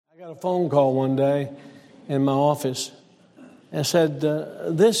I got a phone call one day in my office and said,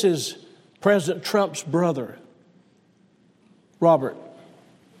 this is President Trump's brother, Robert,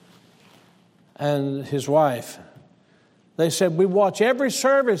 and his wife. They said, we watch every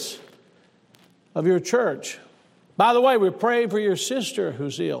service of your church. By the way, we pray for your sister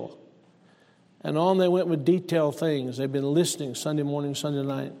who's ill. And on they went with detailed things. They've been listening Sunday morning, Sunday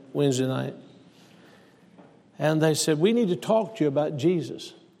night, Wednesday night. And they said, we need to talk to you about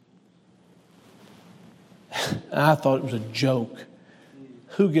Jesus. And I thought it was a joke.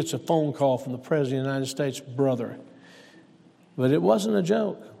 Who gets a phone call from the President of the United States' brother? But it wasn't a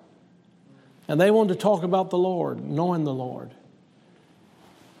joke. And they wanted to talk about the Lord, knowing the Lord.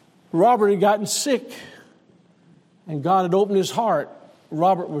 Robert had gotten sick, and God had opened his heart.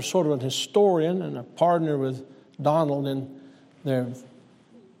 Robert was sort of a historian and a partner with Donald in their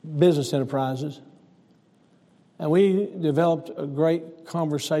business enterprises. And we developed a great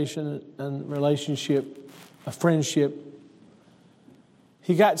conversation and relationship, a friendship.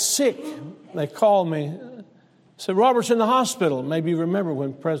 He got sick. They called me. Said, Robert's in the hospital. Maybe you remember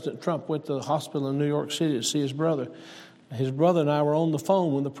when President Trump went to the hospital in New York City to see his brother. His brother and I were on the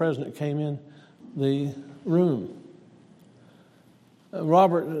phone when the president came in the room.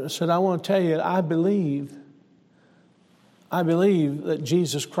 Robert said, I want to tell you, I believe that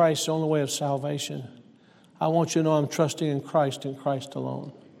Jesus Christ is the only way of salvation. I want you to know I'm trusting in Christ and Christ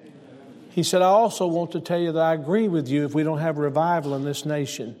alone. He said, I also want to tell you that I agree with you. If we don't have revival in this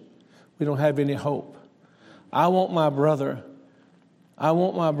nation, we don't have any hope. I want my brother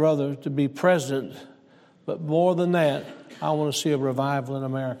to be president, but more than that, I want to see a revival in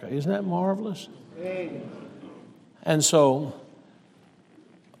America. Isn't that marvelous? And so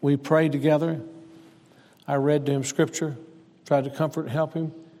we prayed together. I read to him scripture, tried to comfort and help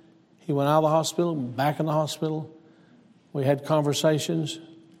him. He went out of the hospital, back in the hospital. We had conversations.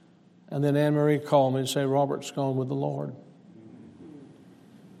 And then Anne Marie called me and said, Robert's gone with the Lord.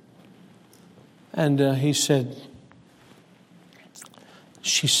 And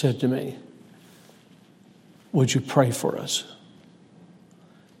she said to me, would you pray for us?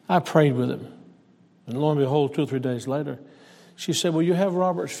 I prayed with him. And lo and behold, 2 or 3 days later, she said, will you have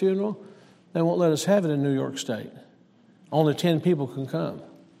Robert's funeral? They won't let us have it in New York State. Only 10 people can come.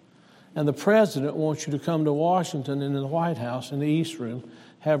 And the president wants you to come to Washington and in the White House in the East Room,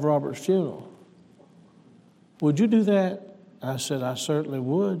 have Robert's funeral. Would you do that? I said, I certainly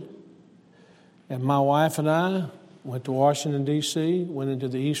would. And my wife and I went to Washington, D.C., went into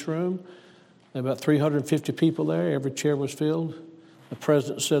the East Room. There were about 350 people there. Every chair was filled. The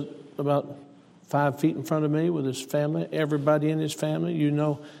president sat about 5 feet in front of me with his family, everybody in his family. You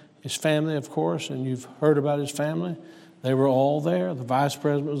know his family, of course, and you've heard about his family. They were all there. The vice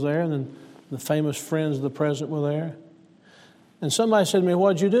president was there, and then the famous friends of the president were there. And somebody said to me,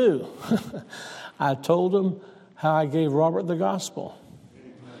 what'd you do? I told them how I gave Robert the gospel.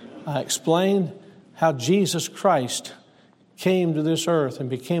 I explained how Jesus Christ came to this earth and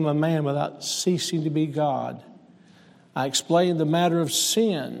became a man without ceasing to be God. I explained the matter of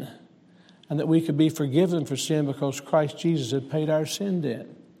sin and that we could be forgiven for sin because Christ Jesus had paid our sin debt.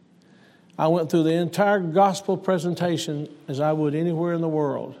 I went through the entire gospel presentation as I would anywhere in the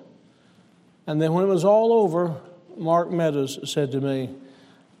world. And then when it was all over, Mark Meadows said to me,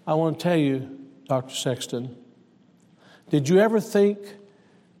 I want to tell you, Dr. Sexton, did you ever think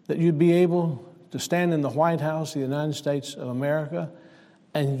that you'd be able to stand in the White House of the United States of America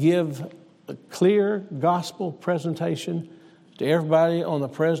and give a clear gospel presentation to everybody on the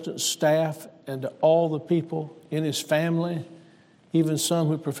president's staff and to all the people in his family, even some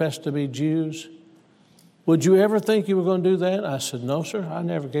who profess to be Jews? Would you ever think you were going to do that? I said, no, sir. I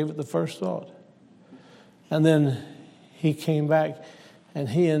never gave it the first thought. And then he came back, and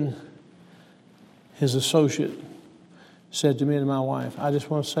he and his associate said to me and my wife, I just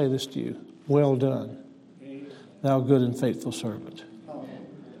want to say this to you. Well done, thou good and faithful servant.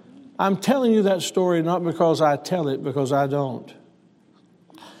 I'm telling you that story not because I tell it, because I don't.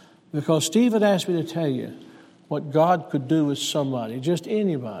 Because Steve had asked me to tell you what God could do with somebody, just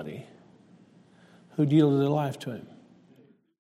anybody, who yielded their life to him.